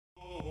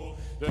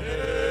A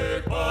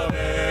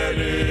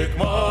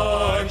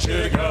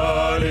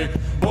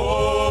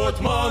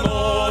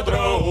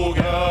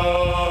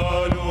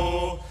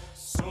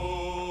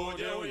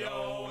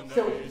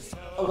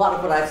lot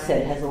of what I've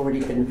said has already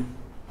been,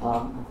 a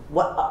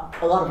lot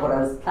of what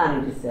I was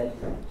planning to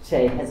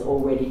say has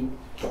already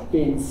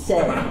been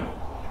said.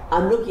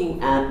 I'm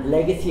looking at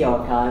legacy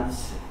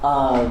archives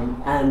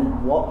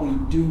and what we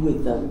do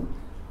with them,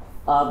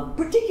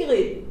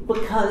 particularly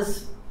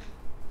because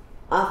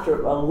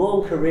after a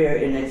long career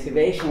in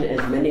excavation,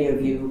 as many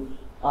of you,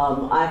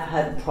 I've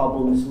had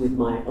problems with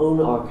my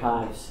own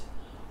archives.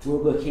 We're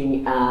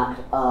looking at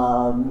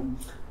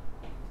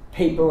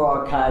paper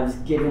archives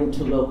given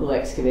to local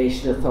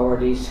excavation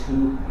authorities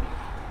who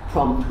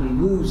promptly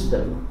lose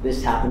them.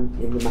 This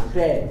happened in the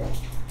Maghreb.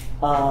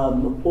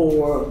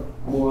 Or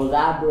more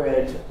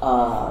elaborate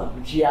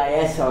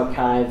GIS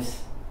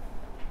archives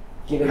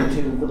given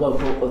to the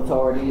local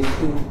authorities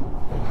who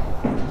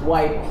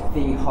wipe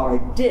the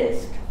hard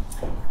disk.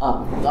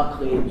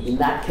 Luckily, in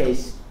that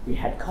case, we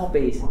had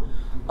copies,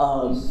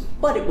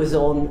 but it was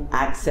on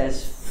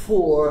access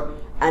for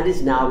and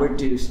is now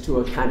reduced to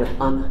a kind of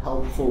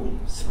unhelpful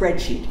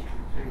spreadsheet.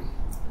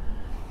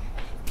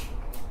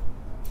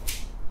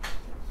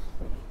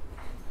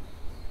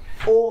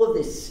 All of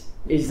this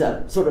is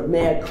a sort of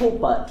mea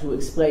culpa to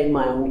explain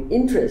my own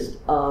interest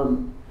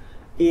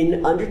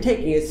in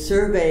undertaking a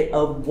survey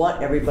of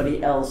what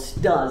everybody else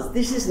does.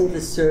 This isn't the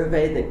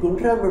survey that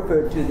Guntram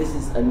referred to. This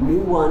is a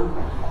new one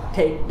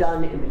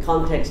done in the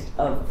context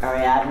of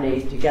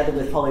Ariadne, together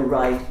with Holly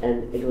Wright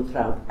and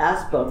Edeltraud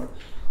Asbach,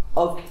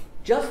 of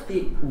just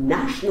the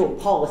national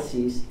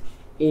policies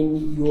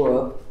in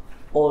Europe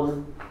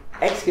on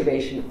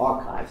excavation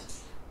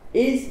archives.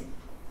 Is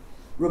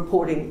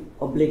reporting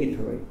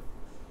obligatory?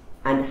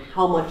 And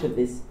how much of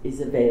this is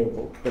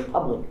available to the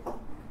public?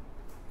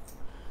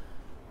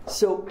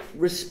 So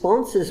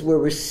responses were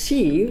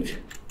received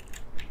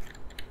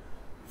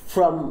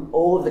from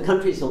all of the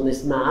countries on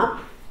this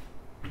map.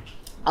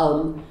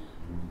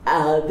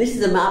 This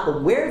is a map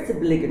of where it's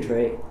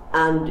obligatory,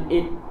 and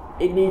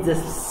it needs a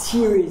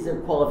series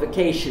of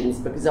qualifications,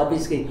 because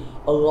obviously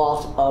a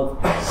lot of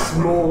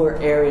smaller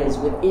areas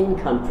within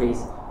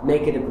countries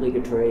make it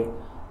obligatory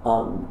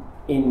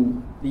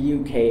in the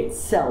UK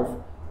itself,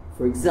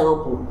 for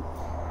example.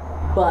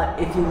 But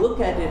if you look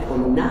at it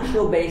on a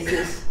national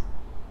basis,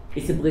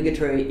 it's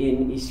obligatory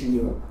in Eastern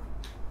Europe.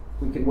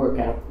 We can work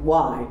out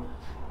why.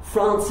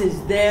 France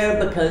is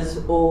there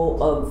because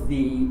all of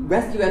the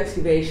rescue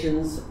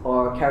excavations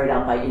are carried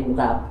out by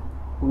INRAP,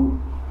 who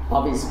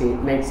obviously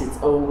makes its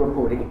own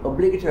reporting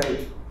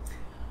obligatory.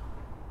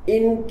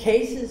 In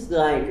cases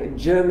like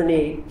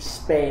Germany,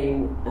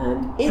 Spain,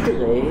 and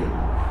Italy,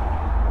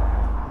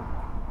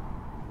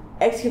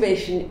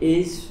 excavation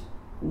is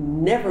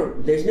never,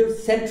 there's no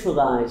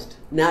centralized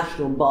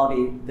national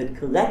body that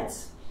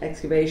collects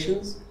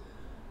excavations.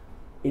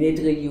 In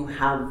Italy, you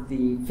have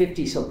the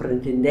 50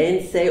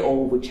 soprintendenze,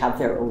 all which have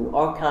their own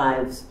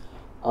archives.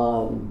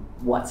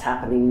 What's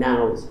happening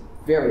now is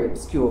very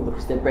obscure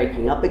because they're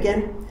breaking up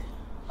again.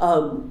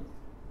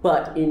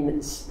 But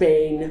in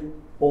Spain,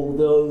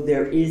 although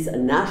there is a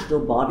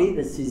national body,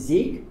 the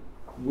CICIG,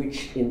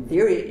 which in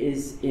theory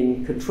is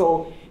in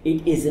control,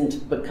 it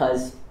isn't,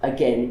 because,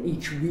 again,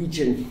 each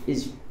region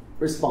is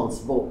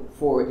responsible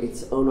for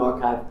its own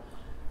archive.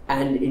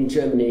 And in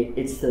Germany,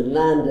 it's the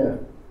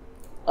Länder,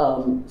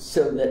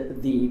 so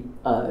that the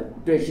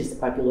Deutsches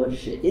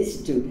Archaeologische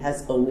Institute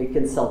has only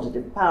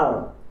consultative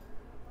power.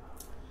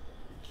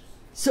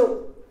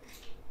 So,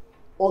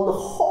 on the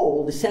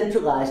whole, the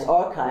centralized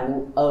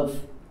archiving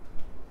of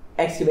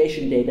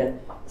excavation data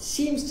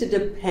seems to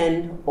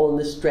depend on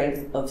the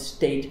strength of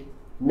state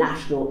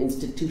national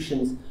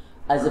institutions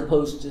as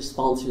opposed to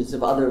sponsors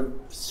of other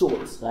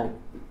sorts, like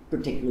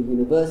particularly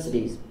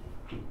universities.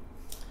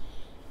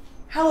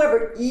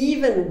 However,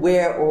 even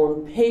where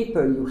on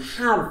paper you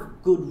have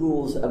good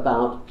rules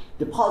about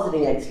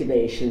depositing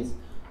excavations,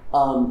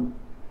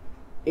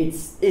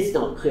 it's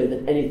not clear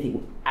that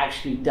anything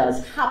actually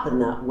does happen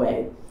that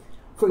way.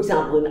 For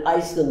example, in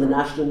Iceland, the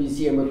National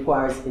Museum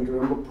requires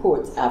interim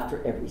reports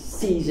after every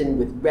season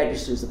with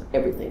registers of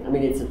everything. I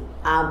mean, it's an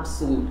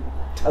absolute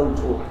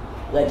total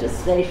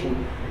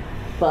legislation,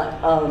 but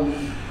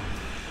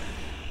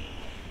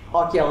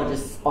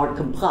archaeologists aren't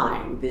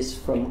complying. This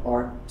from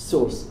our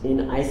source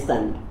in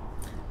Iceland.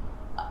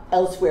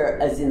 Elsewhere,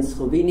 as in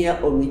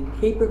Slovenia, only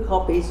paper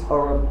copies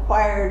are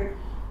required,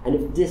 and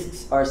if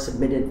discs are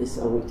submitted, this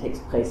only takes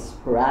place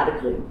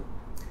sporadically.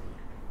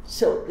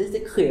 So there's a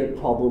clear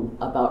problem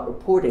about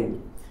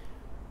reporting.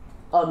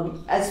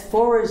 As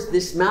far as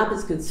this map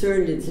is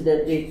concerned,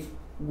 incidentally,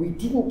 we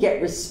didn't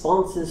get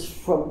responses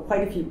from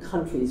quite a few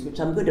countries, which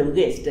I'm going to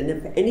list, and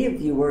if any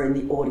of you are in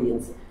the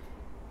audience,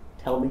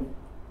 tell me.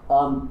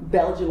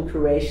 Belgium,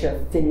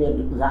 Croatia,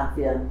 Finland,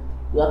 Latvia,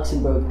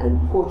 Luxembourg,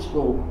 and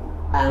Portugal,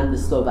 and the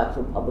Slovak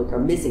Republic are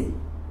missing.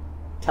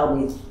 Tell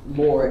me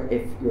more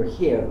if you're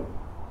here.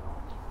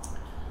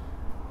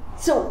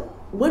 So,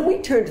 when we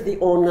turn to the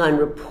online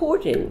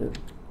reporting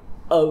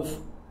of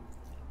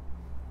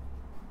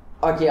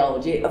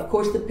archaeology. Of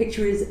course, the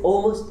picture is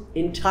almost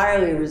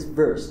entirely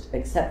reversed,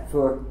 except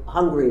for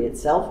Hungary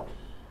itself.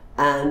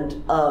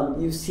 And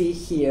you see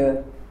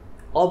here,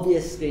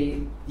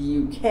 obviously,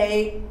 the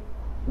UK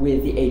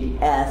with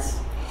the ADS,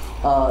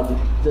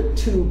 the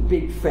two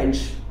big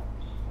French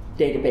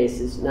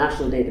databases,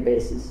 national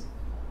databases,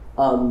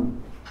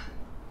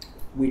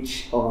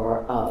 which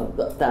are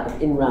that of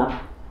INRAP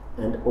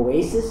and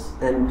Oasis,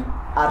 and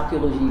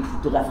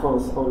Archaeologie de la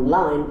France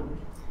Online.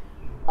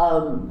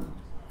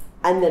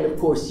 And then, of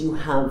course, you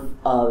have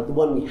the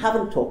one we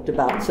haven't talked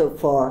about so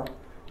far,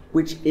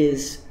 which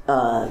is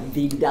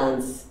the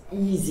DANS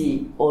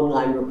easy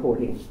online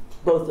reporting,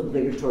 both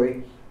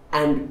obligatory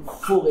and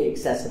fully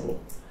accessible.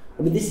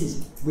 I mean, this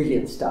is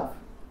brilliant stuff,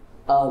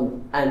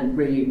 and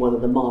really one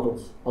of the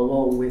models,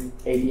 along with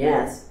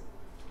ADS.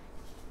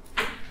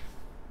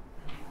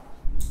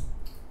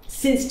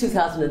 Since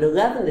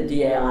 2011, the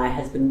DAI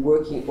has been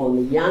working on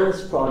the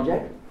Janus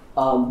project,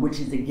 which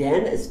is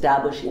again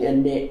establishing a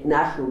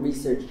national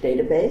research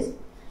database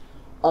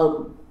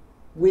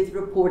with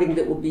reporting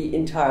that will be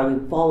entirely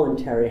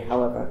voluntary,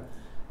 however.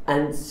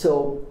 And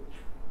so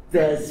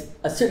there's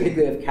a certain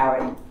degree of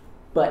carrot,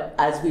 but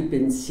as we've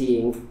been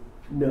seeing,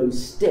 no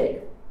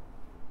stick.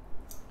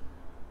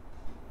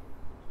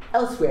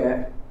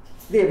 Elsewhere,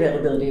 the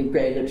availability of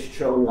grey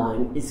literature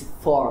online is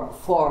far,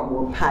 far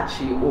more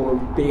patchy or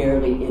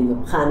barely in the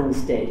planning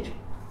stage.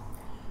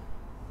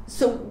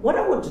 So what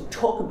I want to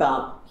talk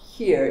about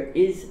here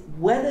is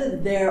whether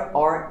there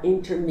are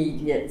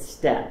intermediate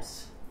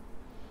steps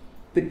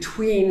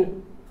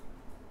between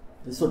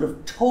the sort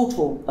of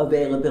total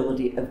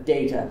availability of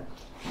data,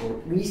 or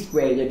at least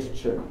grey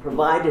literature,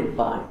 provided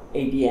by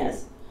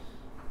ADS,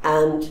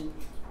 and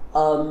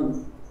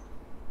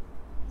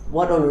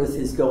what on earth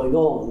is going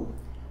on.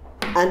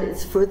 And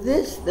it's for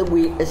this that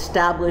we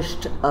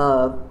established,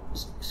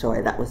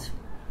 sorry, that was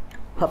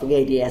puffing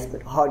ADS,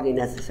 but hardly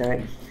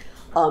necessary.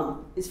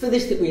 It's for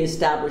this that we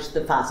established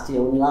the FASTI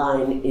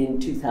Online in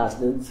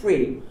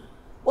 2003.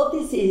 What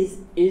this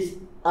is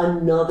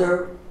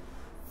another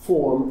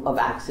form of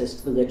access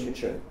to the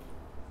literature.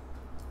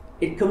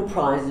 It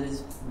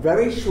comprises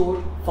very short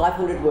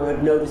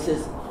 500-word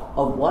notices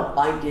of what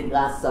I did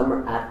last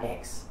summer at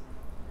X.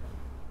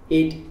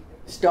 It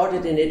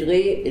started in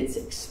Italy, it's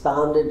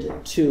expanded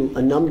to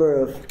a number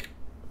of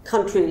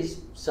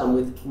countries, some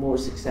with more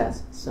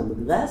success, some with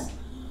less.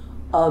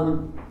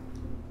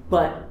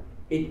 But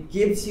it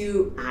gives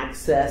you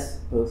access,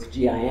 both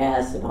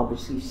GIS and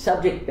obviously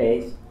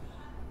subject-based,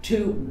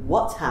 to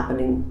what's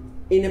happening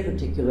in a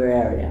particular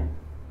area.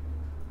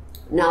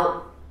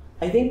 Now,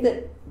 I think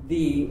that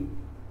the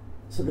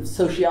sort of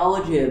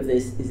sociology of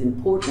this is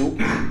important.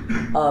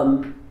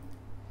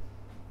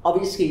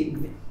 Obviously,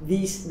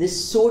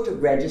 this sort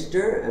of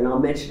register, and I'll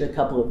mention a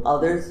couple of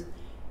others,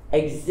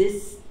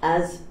 exists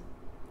as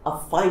a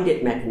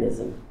find-it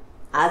mechanism,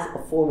 as a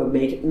form of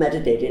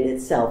metadata in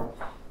itself,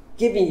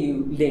 giving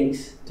you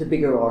links to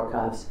bigger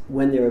archives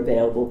when they're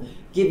available,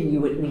 giving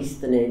you at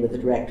least the name of the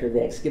director of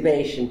the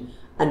excavation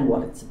and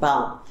what it's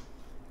about.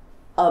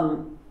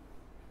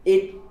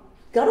 It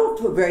got off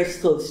to a very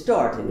slow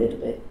start in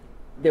Italy.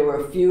 There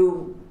were a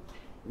few.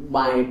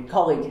 My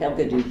colleague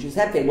Helga Di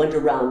Giuseppe went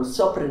around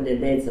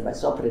soprintendenza by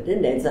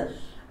soprintendenza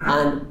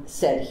and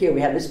said, here,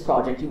 we have this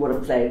project, you want to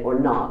play or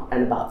not?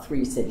 And about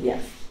 3 said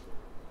yes,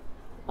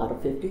 out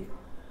of 50.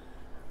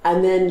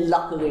 And then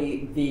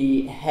luckily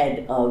the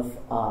head of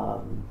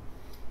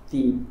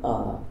the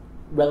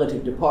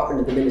relative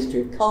department of the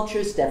Ministry of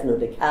Culture, Stefano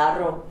De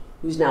Caro,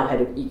 who's now head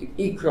of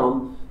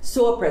ICCROM,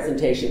 saw a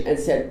presentation and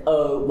said,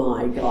 oh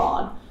my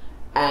God,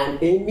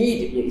 and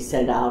immediately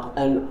sent out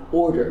an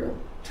order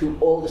to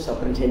all the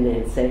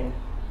superintendents, say,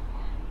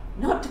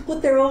 not to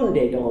put their own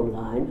data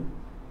online,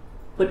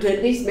 but to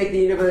at least make the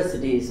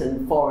universities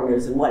and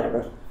foreigners and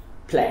whatever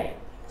play.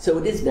 So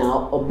it is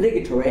now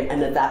obligatory,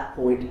 and at that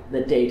point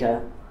the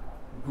data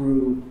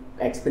grew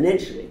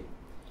exponentially.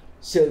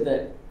 So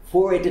that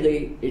for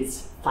Italy,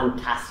 it's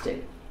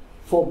fantastic.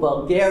 For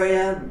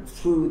Bulgaria,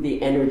 through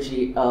the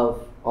energy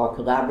of our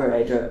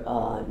collaborator,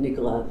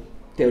 Nicola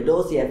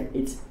Teodosiev,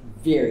 it's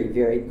very,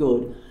 very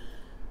good.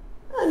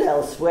 And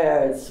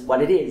elsewhere, it's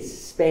what it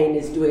is. Spain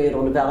is doing it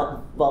on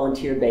a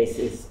volunteer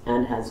basis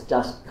and has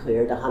just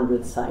cleared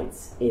 100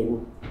 sites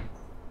in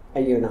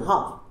a year and a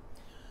half.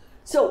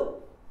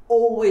 So,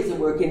 always a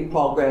work in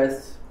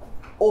progress,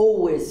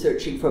 always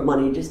searching for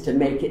money just to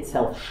make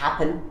itself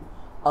happen.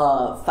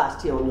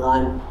 FASTI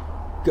Online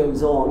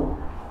goes on.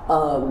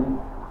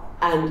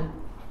 And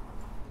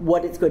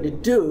what it's going to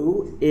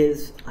do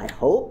is, I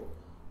hope,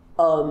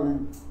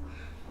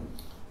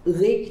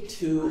 link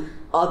to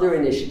other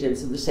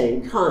initiatives of the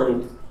same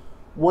kind.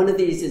 One of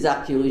these is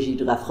Archaeologie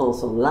de la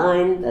France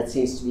Online. That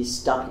seems to be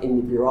stuck in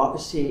the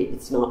bureaucracy.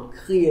 It's not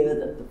clear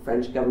that the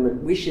French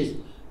government wishes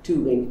to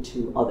link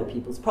to other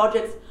people's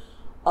projects.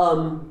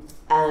 And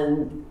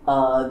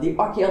the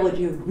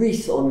Archaeology of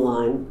Greece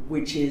Online,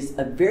 which is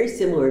a very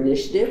similar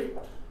initiative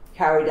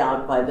carried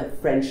out by the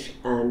French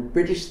and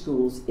British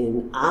schools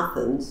in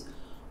Athens,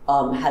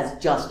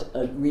 has just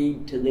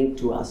agreed to link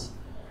to us.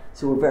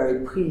 So we're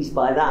very pleased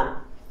by that.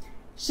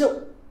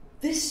 So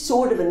this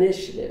sort of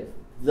initiative,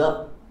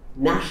 the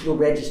National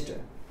Register,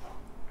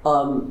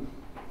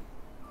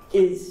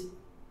 is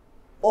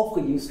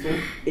awfully useful.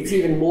 It's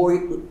even more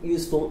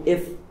useful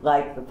if,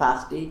 like the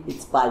FASTI,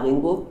 it's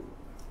bilingual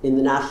in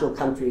the national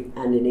country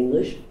and in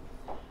English.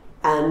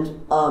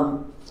 And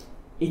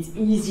it's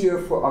easier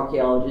for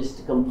archaeologists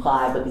to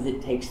comply because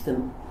it takes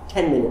them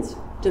 10 minutes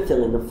to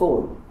fill in the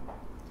form.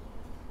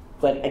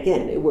 But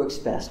again, it works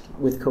best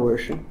with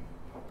coercion.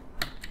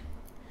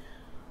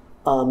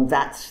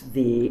 That's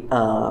the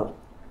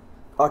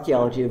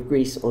Archaeology of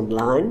Greece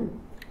online.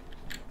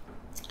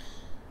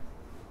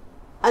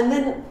 And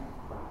then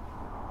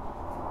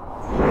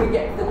we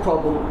get the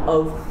problem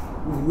of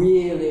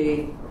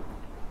really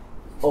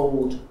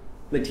old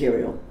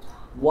material.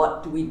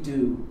 What do we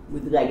do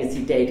with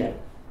legacy data?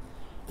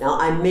 Now,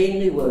 I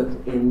mainly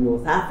work in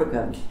North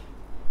Africa,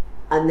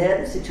 and there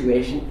the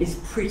situation is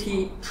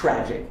pretty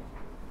tragic.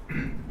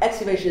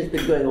 Excavation has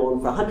been going on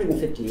for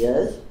 150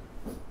 years.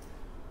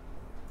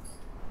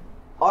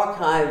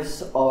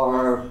 Archives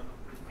are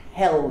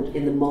held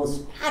in the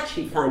most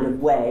patchy kind of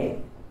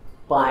way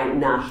by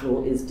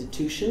national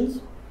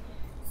institutions.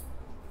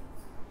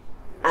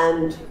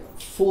 And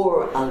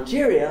for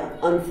Algeria,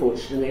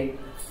 unfortunately,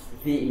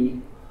 the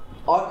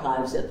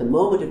archives at the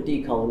moment of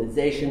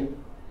decolonization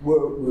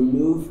were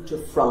removed to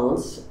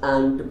France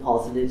and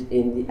deposited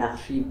in the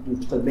Archives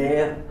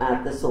d'Outre-mer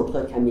at the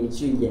Centre Camille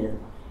Julien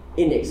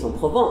in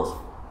Aix-en-Provence.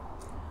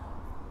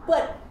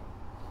 But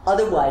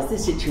otherwise, the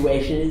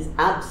situation is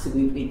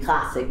absolutely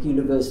classic.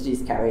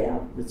 Universities carry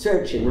out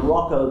research in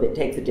Morocco, they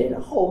take the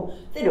data home,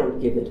 they don't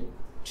give it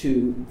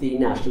to the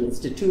national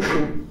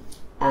institution,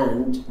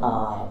 and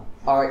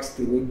are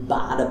extremely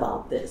bad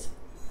about this.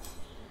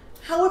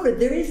 However,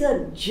 there is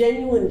a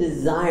genuine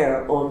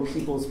desire on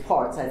people's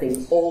parts. I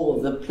think all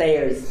of the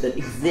players that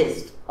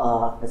exist,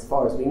 as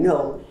far as we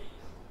know,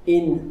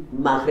 in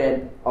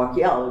Maghreb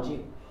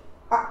archaeology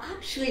are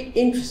actually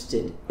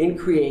interested in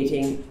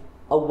creating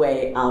a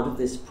way out of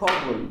this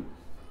problem.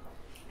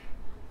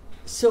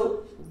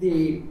 So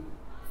the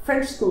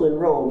French School in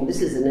Rome,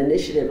 this is an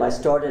initiative I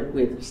started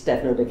with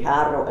Stefano De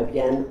Caro,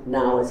 again,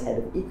 now as head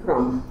of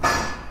ICCROM.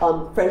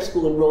 French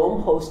School in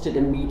Rome hosted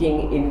a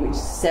meeting in which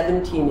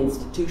 17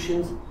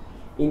 institutions,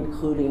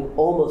 including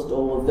almost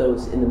all of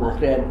those in the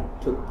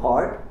Maghreb, took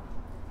part.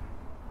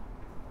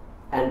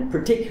 And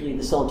particularly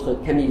the Centre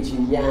Camille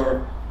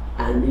Julien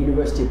and the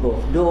University of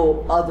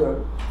Bordeaux,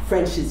 other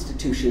French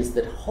institutions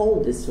that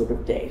hold this sort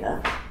of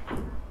data.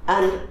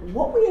 And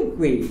what we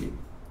agreed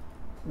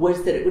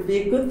was that it would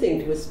be a good thing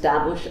to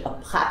establish a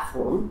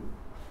platform.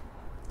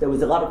 There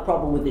was a lot of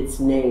problem with its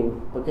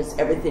name because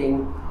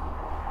everything,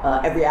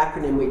 every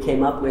acronym we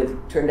came up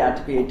with turned out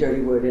to be a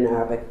dirty word in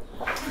Arabic.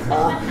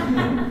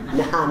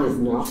 NAHAN is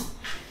not.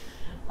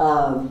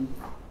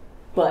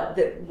 But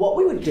what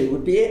we would do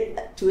would be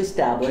to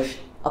establish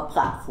a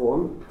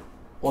platform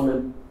on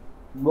a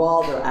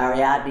rather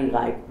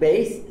Ariadne-like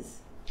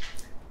basis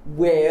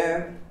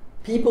where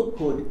people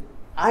could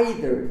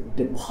either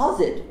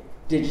deposit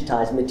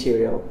digitized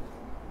material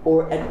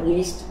or at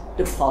least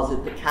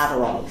deposit the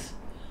catalogues.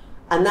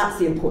 And that's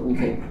the important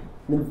thing.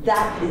 I mean,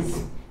 that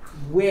is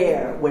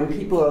where, when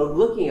people are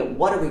looking at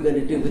what are we going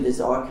to do with this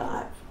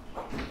archive,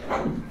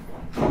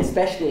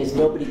 especially as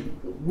nobody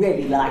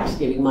really likes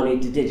giving money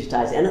to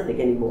digitize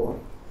anything anymore,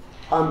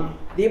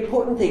 the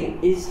important thing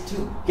is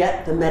to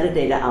get the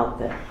metadata out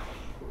there,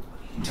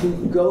 to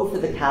go for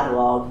the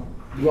catalog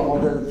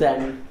rather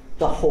than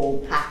the whole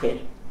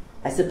packet.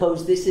 I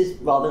suppose this is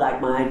rather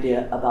like my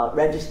idea about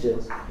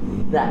registers,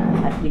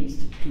 that at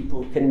least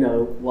people can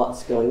know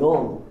what's going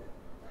on.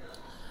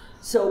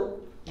 So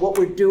what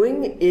we're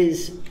doing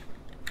is,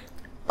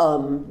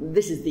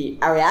 this is the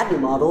Ariadne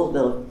model,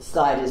 the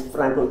slide is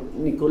Franco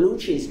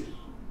Nicolucci's,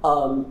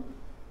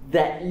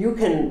 that you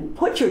can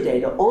put your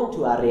data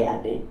onto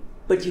Ariadne,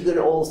 but you can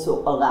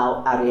also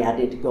allow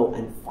Ariadne to go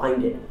and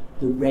find it.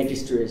 The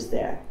register is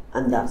there,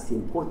 and that's the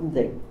important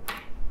thing.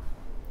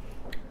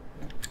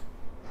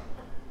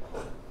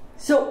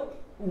 So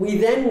we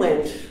then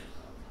went,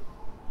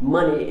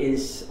 money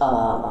is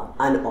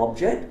an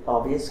object,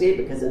 obviously,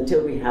 because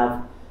until we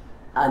have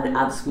an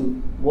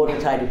absolute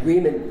watertight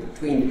agreement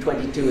between the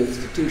 22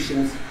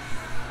 institutions,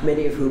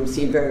 many of whom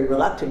seem very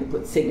reluctant to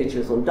put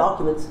signatures on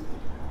documents,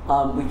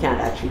 we can't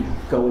actually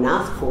go and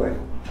ask for it.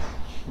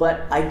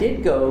 But I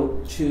did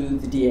go to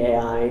the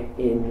DAI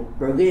in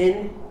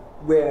Berlin,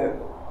 where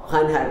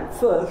Reinhard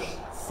Furch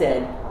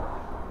said,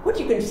 what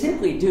you can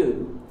simply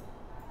do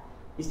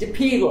is to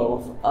peel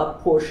off a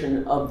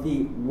portion of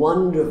the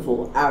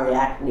wonderful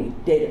Ariadne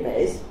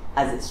database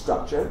as its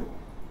structure,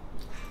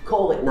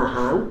 call it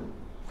NAHAN,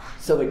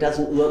 so it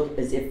doesn't look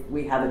as if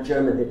we have a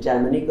German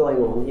hegemony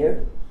going on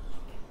here.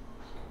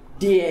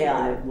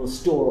 DAI will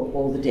store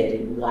all the data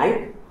you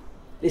like.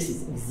 This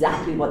is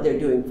exactly what they're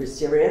doing for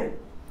Syria.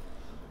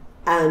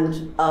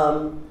 And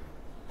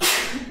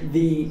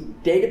the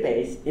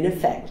database, in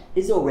effect,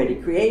 is already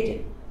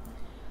created.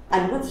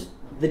 And what's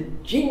the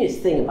genius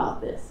thing about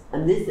this,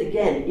 and this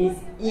again is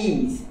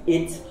ease,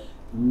 it's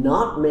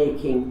not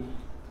making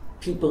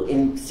people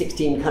in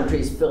 16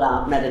 countries fill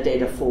out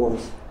metadata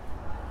forms.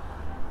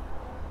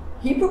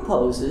 He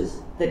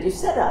proposes that you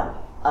set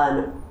up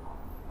a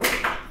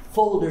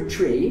folder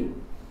tree,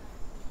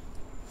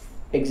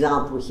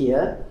 example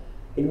here,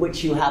 in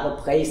which you have a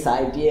place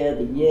idea,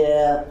 the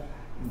year,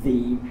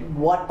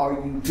 what are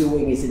you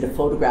doing? Is it a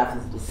photograph?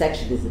 Is it a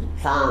section? Is it a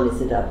plan?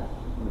 Is it a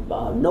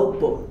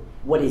notebook?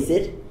 What is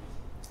it?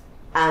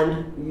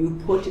 And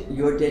you put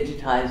your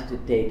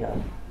digitized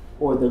data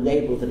or the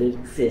label that it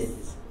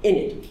exists in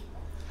it.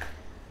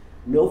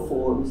 No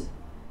forms,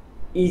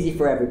 easy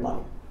for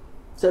everybody.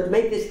 So to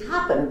make this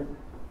happen,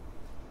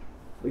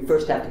 we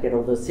first have to get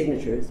all those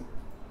signatures.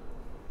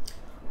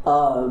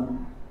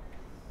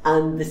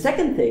 And the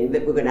second thing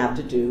that we're going to have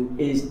to do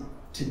is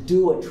to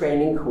do a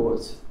training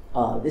course.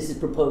 This is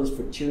proposed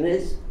for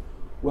Tunis,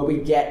 where we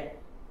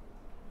get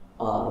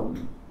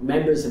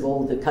members of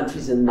all the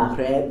countries in the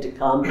Maghreb to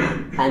come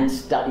and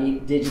study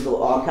digital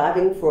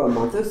archiving for a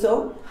month or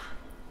so,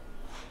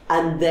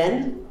 and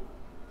then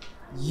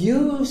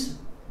use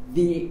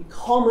the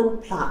common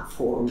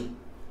platform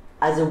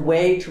as a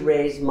way to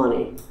raise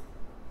money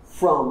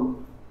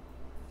from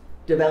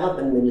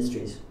development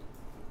ministries.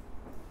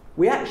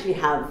 We actually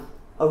have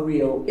a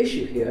real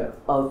issue here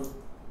of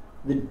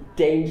the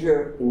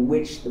danger in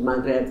which the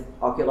Maghreb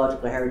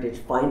archaeological heritage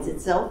finds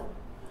itself,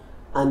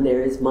 and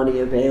there is money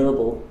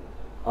available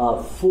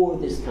for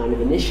this kind of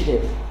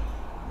initiative.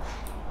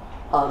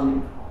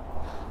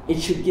 It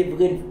should give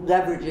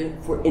leverage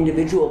for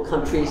individual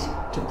countries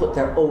to put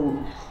their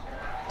own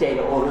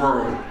data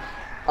online.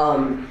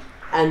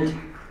 And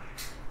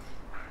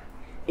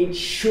it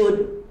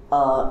should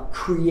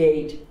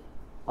create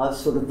a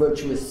sort of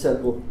virtuous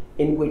circle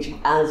in which,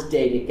 as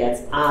data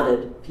gets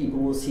added, people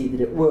will see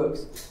that it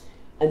works.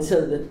 And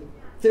so the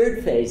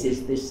third phase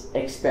is this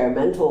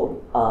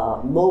experimental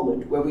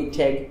moment where we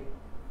take,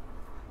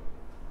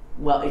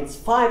 well, it's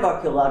 5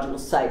 archaeological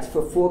sites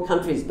for 4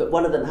 countries, but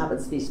one of them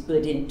happens to be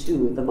split in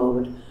 2 at the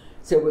moment.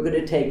 So we're going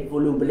to take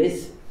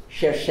Volubilis,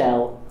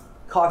 Cherchell,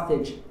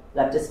 Carthage,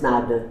 Leptis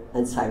Magna,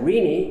 and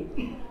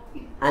Cyrene,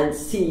 and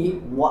see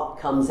what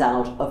comes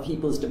out of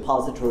people's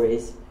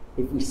depositories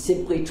if we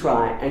simply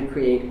try and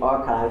create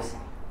archives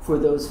for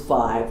those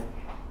 5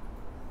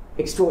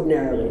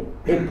 extraordinarily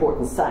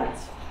important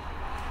sites.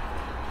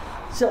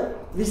 So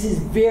this is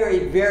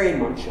very, very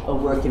much a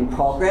work in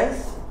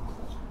progress.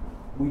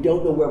 We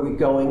don't know where we're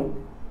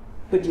going,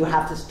 but you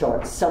have to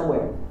start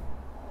somewhere.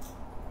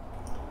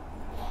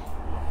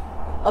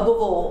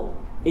 Above all,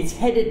 it's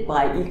headed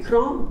by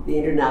ICCROM, the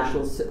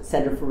International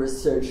Center for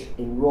Research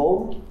in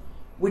Rome,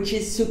 which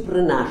is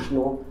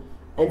supranational,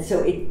 and so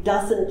it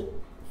doesn't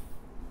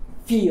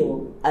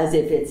feel as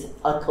if it's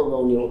a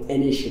colonial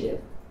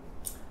initiative.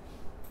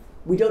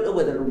 We don't know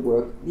whether it'll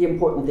work. The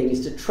important thing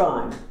is to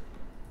try.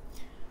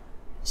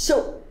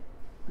 So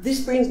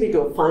this brings me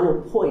to a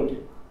final point,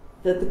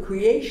 that the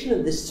creation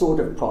of this sort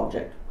of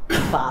project,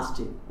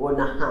 FASTI or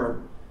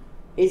NAHAN,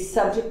 is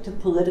subject to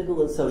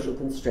political and social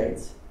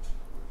constraints.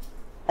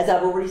 As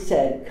I've already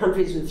said,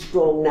 countries with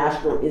strong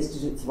national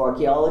institutes of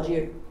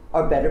archaeology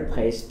are better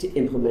placed to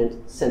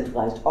implement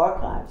centralized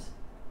archives,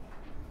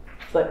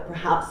 but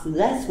perhaps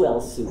less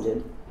well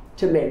suited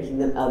to making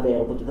them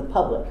available to the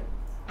public,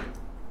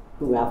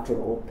 who after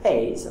all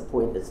pays, a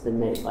point that's been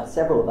made by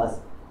several of us.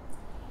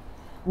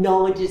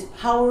 Knowledge is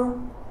power,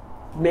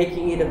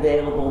 making it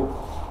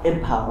available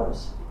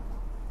empowers.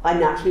 I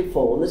naturally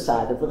fall on the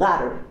side of the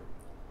latter,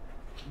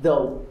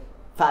 though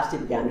FASTI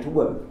began to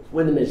work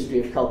when the Ministry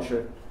of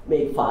Culture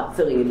made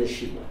filling in the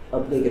sheet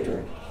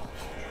obligatory.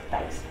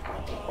 Thanks.